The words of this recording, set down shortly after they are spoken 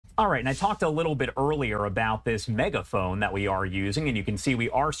All right, and I talked a little bit earlier about this megaphone that we are using, and you can see we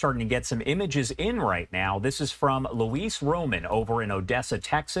are starting to get some images in right now. This is from Luis Roman over in Odessa,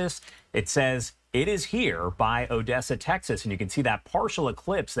 Texas. It says, "It is here" by Odessa, Texas, and you can see that partial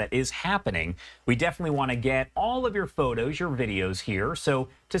eclipse that is happening. We definitely want to get all of your photos, your videos here. So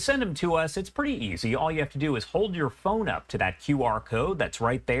to send them to us, it's pretty easy. All you have to do is hold your phone up to that QR code that's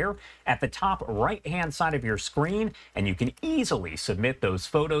right there at the top right-hand side of your screen, and you can easily submit those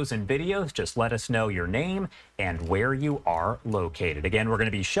photos and videos. Just let us know your name and where you are located. Again, we're going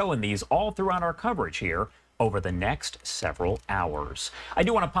to be showing these all throughout our coverage here over the next several hours. I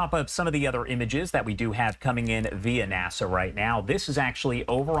do want to pop up some of the other images that we do have coming in via NASA right now. This is actually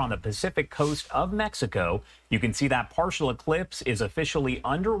over on the Pacific coast of Mexico. You can see that partial eclipse is officially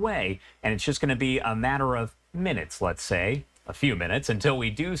underway, and it's just going to be a matter of minutes, let's say, a few minutes, until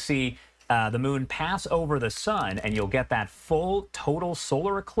we do see the moon pass over the sun, and you'll get that full total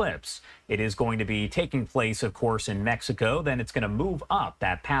solar eclipse. It is going to be taking place, of course, in Mexico. Then it's going to move up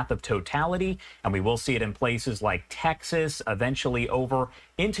that path of totality, and we will see it in places like Texas, eventually over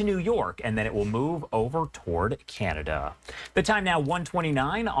into New York, and then it will move over toward Canada. The time now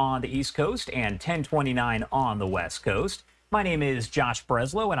 1:29 on the East Coast and 10:29 on the West Coast. My name is Josh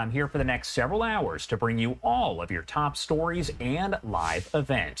Breslow, and I'm here for the next several hours to bring you all of your top stories and live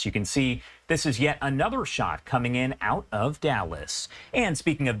events. You can see this is yet another shot coming in out of Dallas. And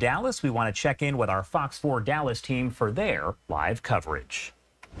speaking of Dallas, we want to check in with our Fox 4 Dallas team for their live coverage.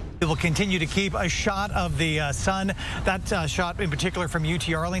 We will continue to keep a shot of the sun. That shot in particular from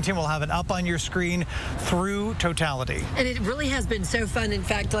UT Arlington, we'll have it up on your screen through totality. And it really has been so fun. In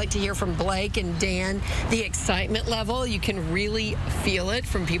fact, I'd like to hear from Blake and Dan, the excitement level. You can really feel it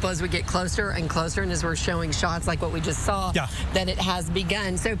from people as we get closer and closer, and as we're showing shots like what we just saw, that it has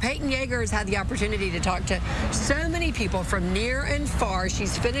begun. So Peyton Yeager has had the opportunity to talk to so many people from near and far.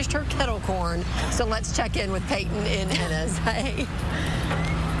 She's finished her kettle corn. So let's check in with Peyton in Ennis. Hey.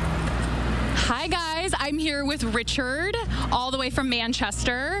 Hi guys, I'm here with Richard, all the way from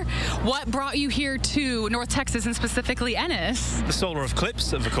Manchester. What brought you here to North Texas and specifically Ennis? The solar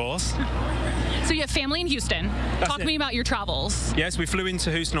eclipse, of course. So you have family in Houston. Talk to me about your travels. Yes, we flew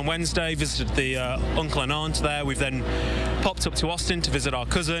into Houston on Wednesday, visited the uncle and aunt there. We've then popped up to Austin to visit our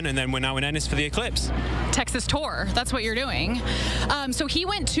cousin, and then we're now in Ennis for the eclipse. Texas tour, that's what you're doing. So he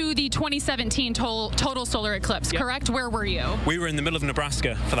went to the 2017 total solar eclipse, correct? Where were you? We were in the middle of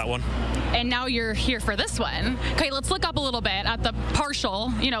Nebraska for that one. And now you're here for this one. Okay, let's look up a little bit at the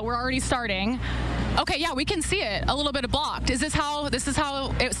partial. You know, we're already starting. Okay, yeah, we can see it. A little bit of blocked. This is how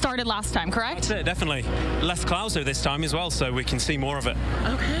it started last time, correct? That's it, definitely. Less clouds though this time as well, so we can see more of it.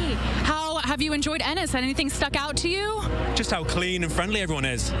 Okay. How have you enjoyed Ennis? Anything stuck out to you? Just how clean and friendly everyone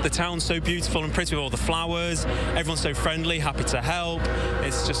is. The town's so beautiful and pretty with all the flowers. Everyone's so friendly, happy to help.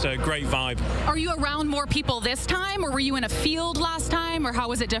 It's just a great vibe. Are you around more people this time, or were you in a field last time, or how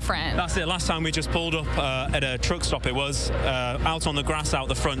was it different? That's it. Last time we just pulled up at a truck stop. It was out on the grass out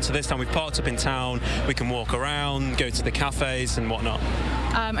the front. So this time we parked up in town. We can walk around, go to the cafes and whatnot.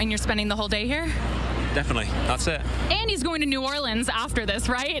 And you're spending the whole day here? Definitely. That's it. And he's going to New Orleans after this,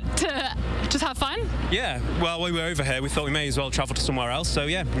 right? To just have fun? Yeah. Well, while we were over here, we thought we may as well travel to somewhere else. So,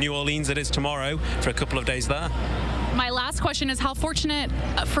 yeah, New Orleans it is tomorrow for a couple of days there. My last question is, how fortunate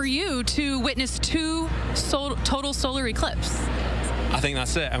for you to witness two total solar eclipses? I think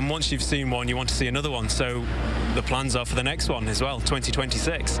that's it. And once you've seen one, you want to see another one. So the plans are for the next one as well,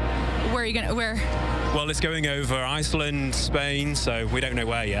 2026. Where are you going to, where? Well, it's going over Iceland, Spain, so we don't know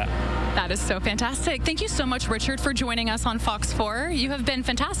where yet. That is so fantastic. Thank you so much, Richard, for joining us on Fox 4. You have been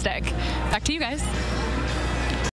fantastic. Back to you guys.